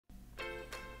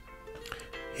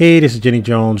Hey, this is Jenny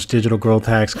Jones, Digital Growth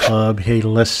Hacks Club. Hey,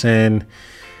 listen,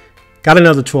 got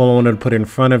another tool I wanted to put in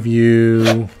front of you.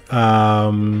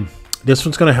 This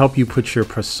one's going to help you put your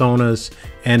personas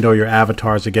and or your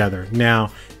avatars together.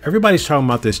 Now, everybody's talking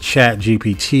about this Chat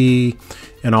GPT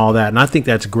and all that, and I think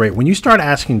that's great. When you start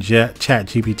asking Chat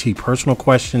GPT personal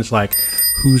questions like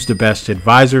who's the best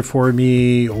advisor for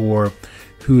me or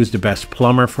who is the best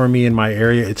plumber for me in my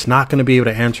area, it's not going to be able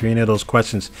to answer any of those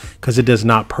questions because it does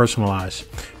not personalize,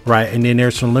 right? And then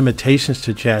there's some limitations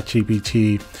to Chat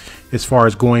GPT as far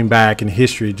as going back in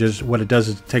history. Just what it does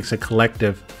is it takes a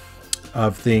collective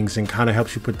of things and kind of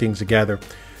helps you put things together.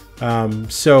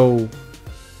 So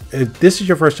if this is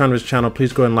your first time to this channel,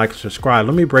 please go ahead and like and subscribe.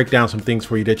 Let me break down some things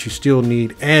for you that you still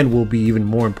need and will be even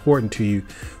more important to you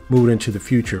moving into the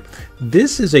future.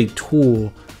 This is a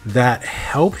tool that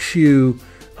helps you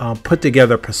put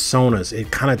together personas. It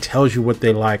kind of tells you what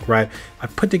they like, right? I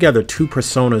put together 2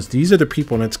 personas. These are the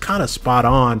people, and it's kind of spot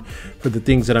on for the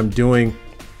things that I'm doing.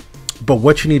 But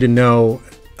what you need to know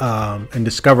and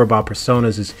discover about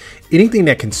personas is anything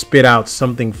that can spit out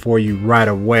something for you right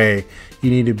away,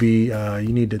 you need to be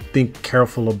you need to think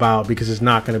careful about, because it's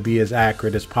not going to be as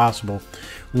accurate as possible.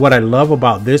 What I love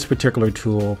about this particular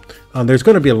tool, there's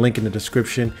going to be a link in the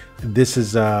description. This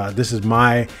is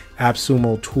my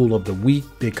Appsumo tool of the week.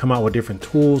 They come out with different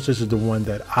tools. This is the one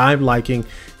that I'm liking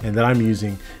and that I'm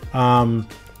using.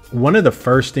 One of the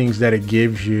first things that it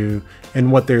gives you,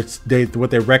 and what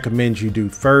they recommend you do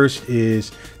first,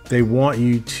 is they want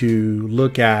you to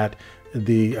look at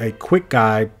a quick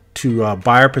guide to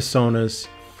buyer personas,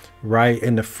 right,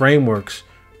 and the frameworks,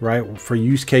 right, for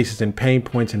use cases and pain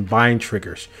points and buying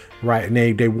triggers, right? And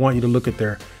they want you to look at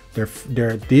their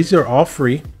these are all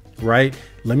free, right?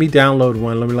 Let me download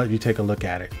one. Let me let you take a look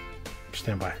at it.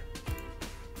 Stand by.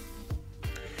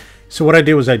 So what I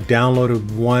did was I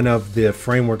downloaded one of the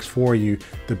frameworks for you,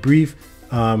 the brief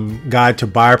guide to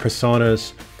buyer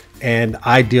personas and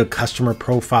ideal customer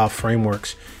profile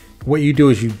frameworks. What you do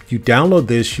is you download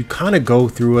this, you kind of go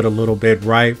through it a little bit,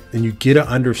 right? And you get an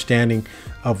understanding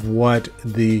of what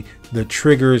the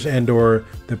triggers and or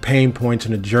the pain points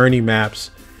and the journey maps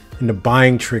and the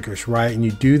buying triggers, right? And you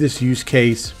do this use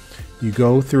case, you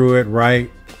go through it,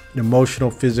 right? Emotional,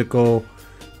 physical,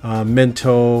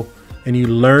 mental, and you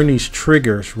learn these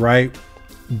triggers, right?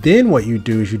 Then what you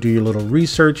do is you do your little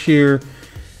research here.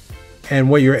 And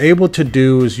what you're able to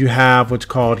do is you have what's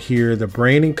called here the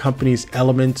brand and company's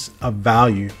elements of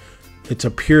value. It's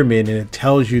a pyramid, and it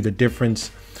tells you the difference.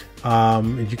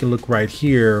 And you can look right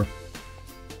here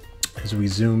as we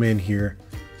zoom in here.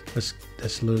 Let's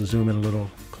zoom in a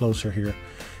little closer here.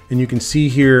 And you can see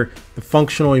here the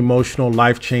functional, emotional,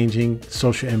 life-changing,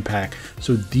 social impact.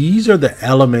 So these are the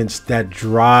elements that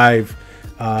drive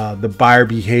the buyer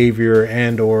behavior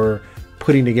and or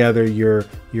putting together your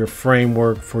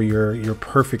framework for your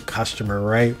perfect customer,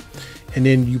 right? And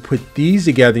then you put these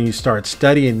together and you start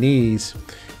studying these,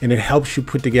 and it helps you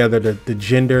put together the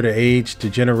gender, the age, the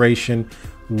generation,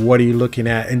 what are you looking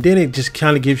at? And then it just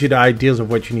kind of gives you the ideas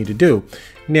of what you need to do.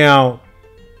 Now,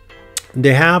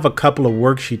 they have a couple of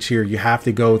worksheets here you have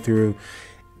to go through.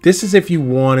 This is if you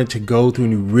wanted to go through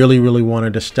and you really, really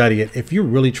wanted to study it. If you're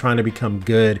really trying to become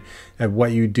good at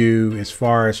what you do as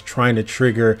far as trying to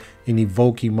trigger and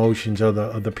evoke emotions of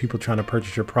the people trying to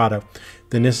purchase your product,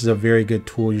 then this is a very good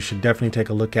tool. You should definitely take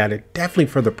a look at it. Definitely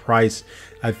for the price,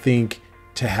 I think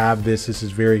to have this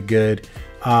is very good.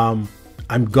 I'm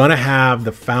gonna have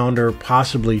the founder,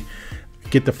 possibly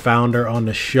get the founder on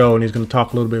the show, and he's gonna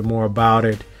talk a little bit more about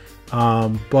it.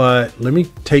 But let me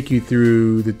take you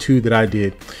through the 2 that I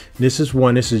did. This is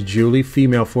one. This is Julie,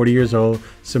 female, 40 years old.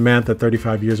 Samantha,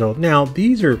 35 years old. Now,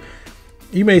 these are,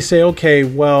 you may say, okay,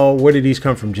 well, where did these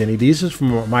come from, Jenny? These is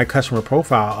from my customer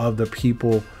profile of the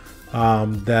people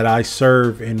that I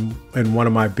serve in one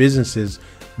of my businesses,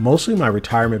 mostly my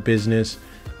retirement business.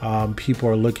 People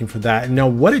are looking for that. And now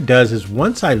what it does is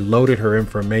once I loaded her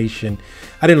information,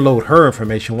 I didn't load her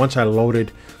information. Once I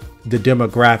loaded the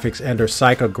demographics and or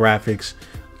psychographics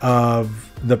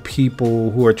of the people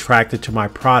who are attracted to my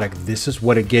product, this is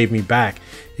what it gave me back.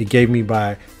 It gave me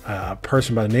by a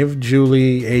person by the name of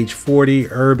Julie, age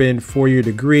 40, urban, 4-year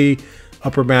degree,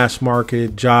 upper mass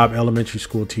market, job, elementary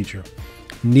school teacher.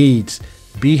 Needs: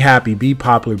 be happy, be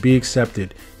popular, be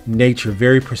accepted. Nature: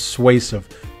 very persuasive,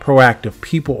 proactive,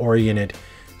 people oriented.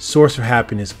 Source of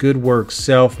happiness: good work,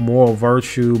 self, moral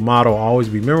virtue, motto: always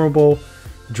be memorable.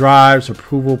 Drives: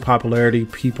 approval, popularity,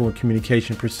 people and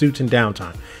communication, pursuits and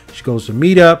downtime. She goes to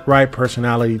meetup, right?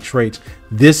 Personality traits.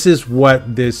 This is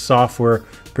what this software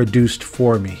produced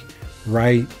for me,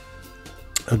 right?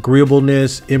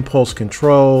 Agreeableness, impulse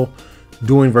control,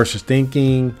 doing versus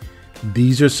thinking,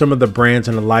 These are some of the brands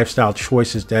and the lifestyle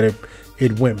choices that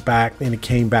it went back and it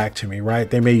came back to me, right?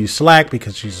 They may use Slack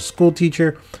because she's a school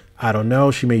teacher. I don't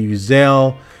know. She may use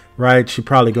Zelle, right? She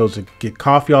probably goes to get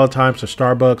coffee all the time, so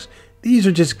Starbucks. These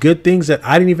are just good things that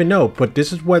I didn't even know, but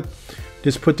this is what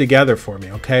this put together for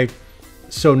me, okay?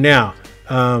 So now,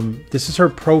 this is her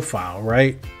profile,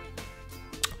 right?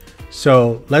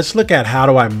 So let's look at how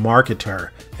do I market to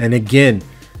her. And again,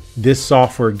 this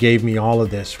software gave me all of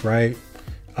this, right?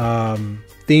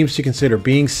 Themes to consider: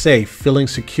 being safe, feeling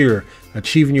secure,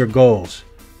 achieving your goals,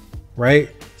 right?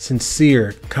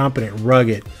 Sincere, competent,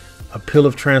 rugged, appeal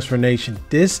of transformation.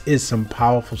 This is some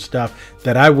powerful stuff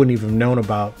that I wouldn't even have known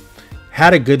about.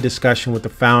 Had a good discussion with the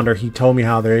founder. He told me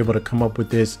how they're able to come up with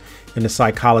this and the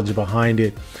psychology behind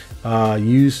it.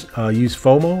 Use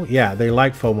FOMO. Yeah, they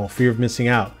like FOMO, fear of missing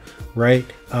out, right?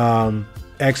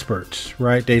 Experts,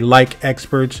 right? They like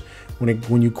experts.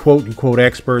 When you quote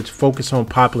experts. Focus on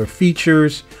popular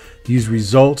features. Use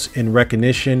results and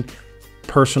recognition.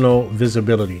 Personal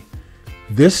visibility.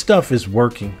 This stuff is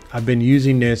working. I've been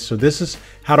using this. So this is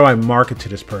how do I market to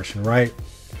this person, right?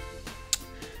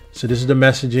 So this is the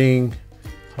messaging.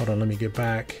 Hold on, let me get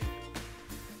back.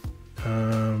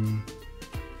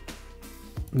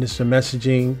 This is the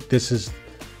messaging. This is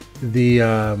the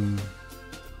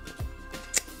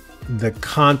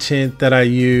content that I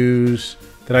use,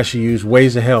 that I should use.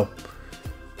 Ways to help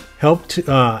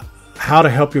to how to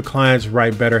help your clients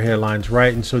write better headlines,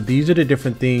 right? And so these are the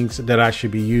different things that I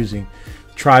should be using.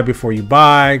 Try before you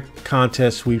buy,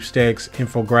 contest, sweepstakes,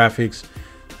 infographics.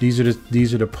 These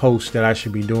are the posts that I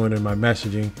should be doing in my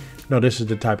messaging. No, this is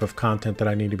the type of content that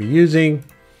I need to be using.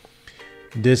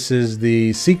 This is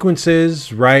the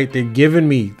sequences, right? They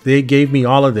gave me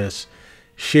all of this.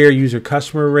 Share user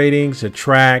customer ratings,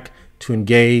 attract, to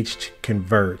engage, to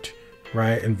convert,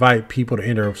 right? Invite people to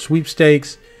enter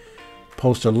sweepstakes,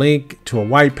 post a link to a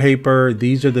white paper.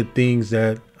 These are the things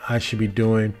that I should be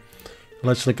doing.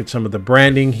 Let's look at some of the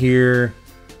branding here,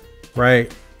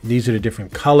 right? These are the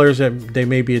different colors that they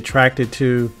may be attracted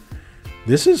to.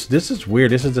 This is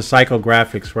weird. This is the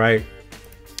psychographics, right?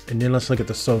 And then let's look at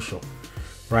the social,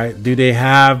 right? Do they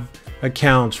have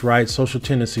accounts, right? Social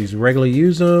tendencies, regularly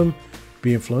use them,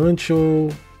 be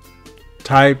influential,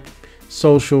 type,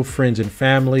 social, friends and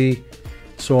family,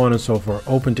 so on and so forth.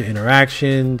 Open to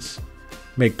interactions,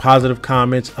 make positive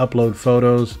comments, upload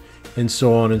photos, and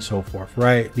so on and so forth,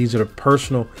 right? These are the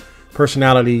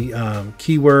personality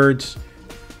keywords,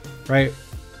 right?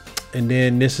 And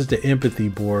then this is the empathy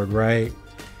board, right?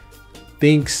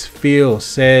 Thinks, feels,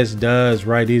 says, does,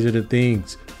 right? These are the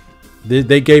things.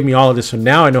 They gave me all of this, so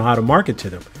now I know how to market to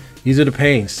them. These are the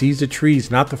pains. Sees the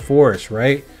trees, not the forest,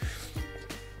 right?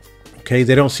 Okay,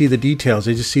 they don't see the details.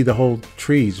 They just see the whole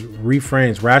trees.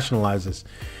 Reframes, rationalizes.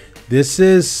 This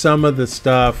is some of the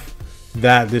stuff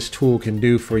that this tool can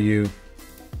do for you.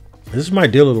 This is my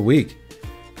deal of the week.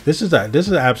 This is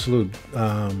an absolute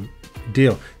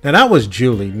deal. Now that was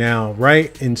Julie now,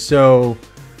 right? And so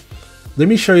let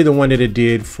me show you the one that it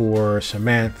did for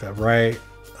Samantha, right?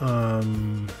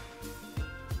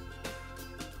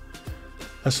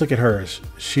 Let's look at hers.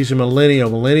 She's a millennial.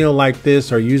 Millennial like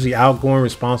this are usually outgoing,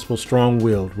 responsible,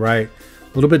 strong-willed, right?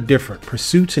 A little bit different.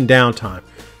 Pursuits and downtime.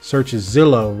 Searches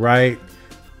Zillow, right?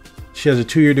 She has a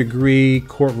 2-year degree,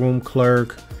 courtroom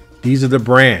clerk. These are the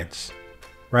brands,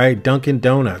 right? Dunkin'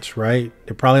 Donuts, right?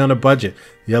 They're probably on a budget.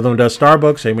 The other one does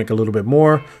Starbucks. They make a little bit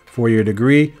more. 4-year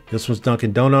degree. This one's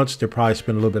Dunkin' Donuts. They probably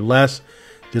spend a little bit less.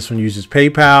 This one uses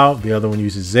PayPal. The other one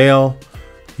uses Zelle.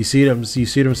 You see them? You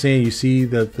see what I'm saying? You see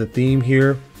the theme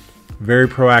here? Very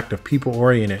proactive,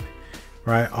 people-oriented,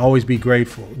 right? Always be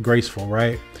graceful,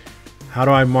 right? How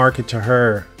do I market to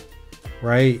her,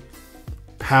 right?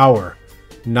 Power,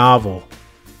 novel,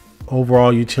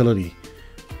 overall utility.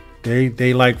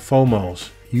 They like FOMOs.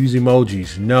 Use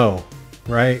emojis. No,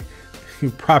 right?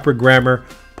 Proper grammar,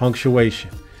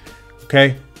 punctuation.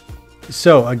 Okay.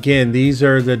 So again, these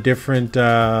are the different.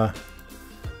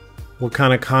 What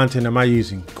kind of content am I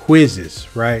using? Quizzes,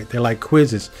 right? They like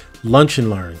quizzes. Lunch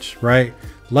and learns, right?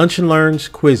 Lunch and learns,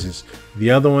 quizzes. The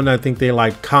other one, I think they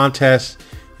like contests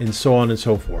and so on and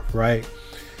so forth, right?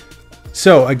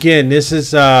 So again, this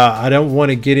is, I don't want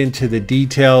to get into the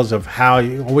details of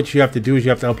what you have to do is you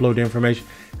have to upload the information.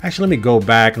 Actually, let me go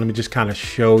back and let me just kind of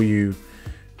show you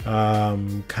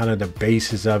kind of the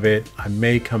basis of it. I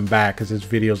may come back because this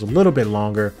video is a little bit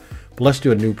longer, but let's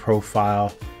do a new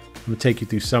profile. I'm gonna take you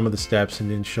through some of the steps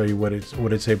and then show you what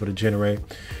it's able to generate.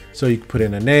 So you can put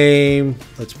in a name.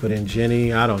 Let's put in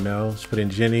Jenny. I don't know. Let's put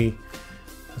in Jenny.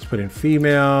 Let's put in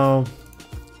female,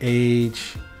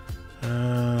 age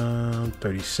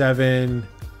 37,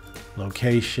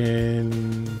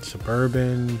 location,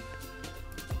 suburban,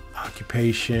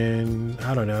 occupation,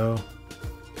 I don't know,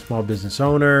 small business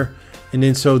owner. And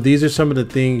then so these are some of the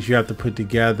things you have to put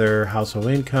together: household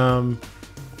income,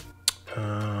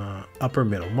 upper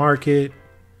middle market.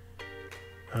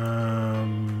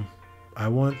 I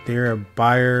want there a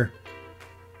buyer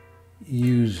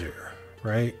user,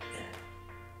 right?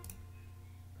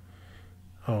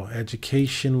 Oh,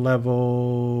 education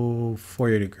level,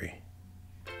 4-year degree.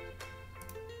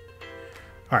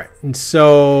 All right, and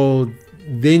so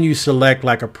then you select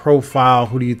like a profile.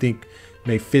 Who do you think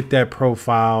may fit that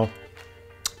profile?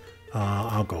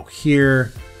 I'll go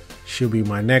here. She'll be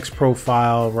my next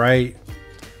profile, right?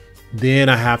 Then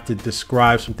I have to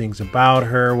describe some things about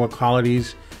her. What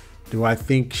qualities do I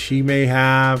think she may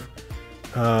have?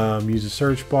 Use a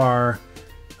search bar.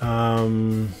 Let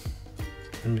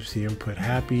me see, input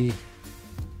happy.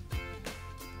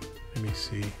 Let me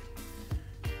see.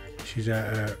 She's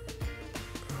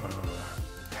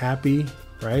happy,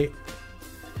 right?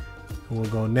 And we'll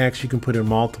go next. You can put in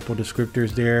multiple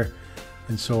descriptors there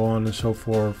and so on and so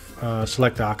forth.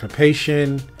 Select the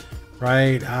occupation,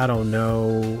 right? I don't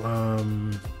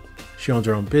know. She owns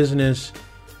her own business.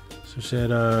 So said,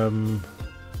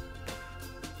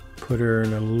 put her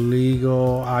in a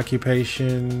legal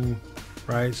occupation,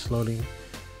 right? Slowly.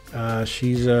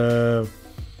 She's I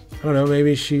don't know,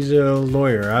 maybe she's a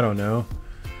lawyer. I don't know.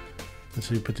 And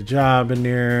so you put the job in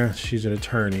there. She's an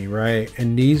attorney, right?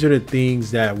 And these are the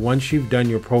things that once you've done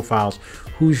your profiles,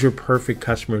 who's your perfect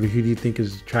customer? Who do you think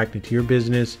is attracted to your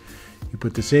business? You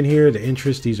put this in here. The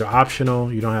interests, these are optional.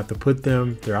 You don't have to put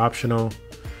them. They're optional.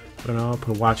 I don't know, I'll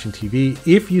put watching TV.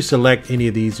 If you select any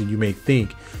of these and you may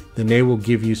think, then they will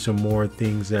give you some more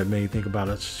things that may think about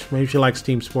it. Maybe she likes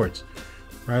team sports,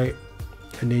 right?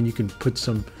 And then you can put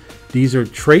some, these are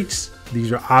traits,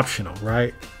 these are optional,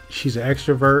 right? She's an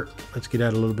extrovert. Let's get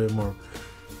at a little bit more.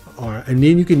 And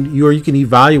then you can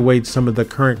evaluate some of the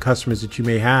current customers that you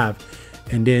may have,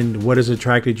 and then what has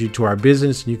attracted you to our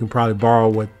business. And you can probably borrow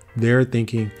what they're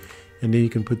thinking, and then you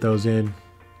can put those in.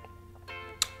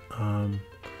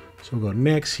 So we'll go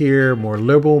next here. More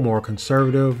liberal, more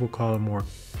conservative. We'll call it more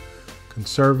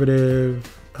conservative,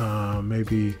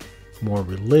 maybe more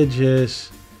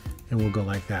religious, and we'll go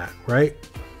like that, right?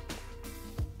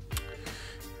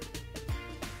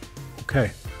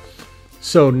 Okay.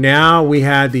 So now we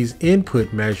had these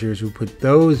input measures. We put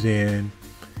those in.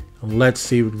 And let's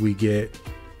see what we get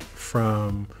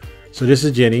from. So this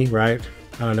is Jenny, right?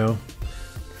 I don't know.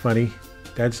 Funny.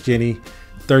 That's Jenny.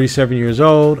 37 years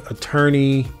old,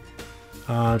 attorney.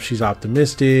 She's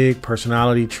optimistic,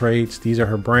 personality traits. These are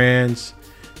her brands.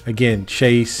 Again,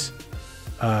 Chase.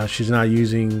 She's not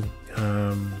using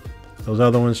those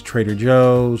other ones, Trader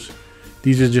Joe's.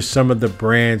 These are just some of the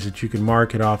brands that you can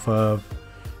market off of.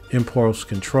 Impulse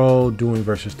control, doing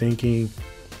versus thinking,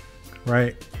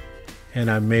 right? And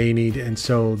I may need, and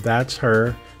so that's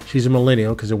her. She's a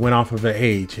millennial because it went off of an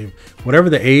age. Whatever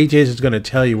the age is, it's going to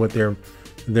tell you what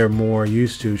they're more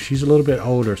used to. She's a little bit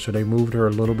older, so they moved her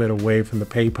a little bit away from the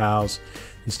PayPals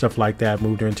and stuff like that,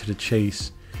 moved her into the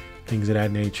Chase, things of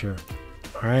that nature.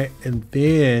 All right, and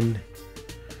then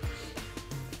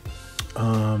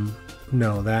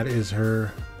no, that is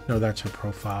her. No, that's her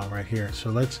profile right here.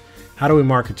 So how do we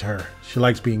market to her? She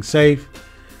likes being safe,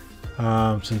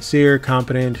 sincere,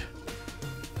 competent,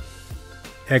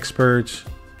 experts,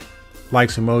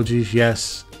 likes emojis,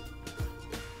 yes.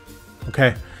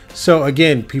 Okay. So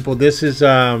again, people, this is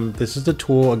the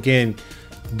tool. Again,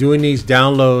 doing these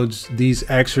downloads, these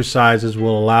exercises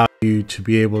will allow you to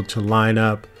be able to line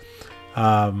up,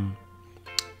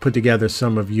 put together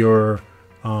some of your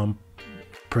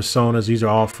personas. These are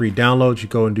all free downloads. You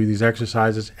go and do these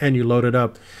exercises and you load it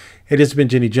up. Hey, this has been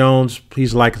Jenny Jones.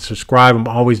 Please like and subscribe. I'm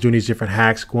always doing these different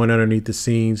hacks, going underneath the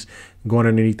scenes, going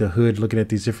underneath the hood, looking at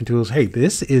these different tools. Hey,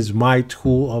 this is my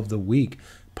tool of the week,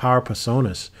 Power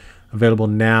Personas. Available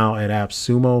now at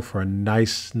Appsumo for a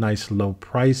nice low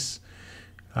price.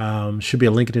 Should be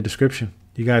a link in the description.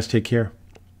 You guys take care.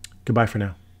 Goodbye for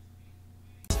now.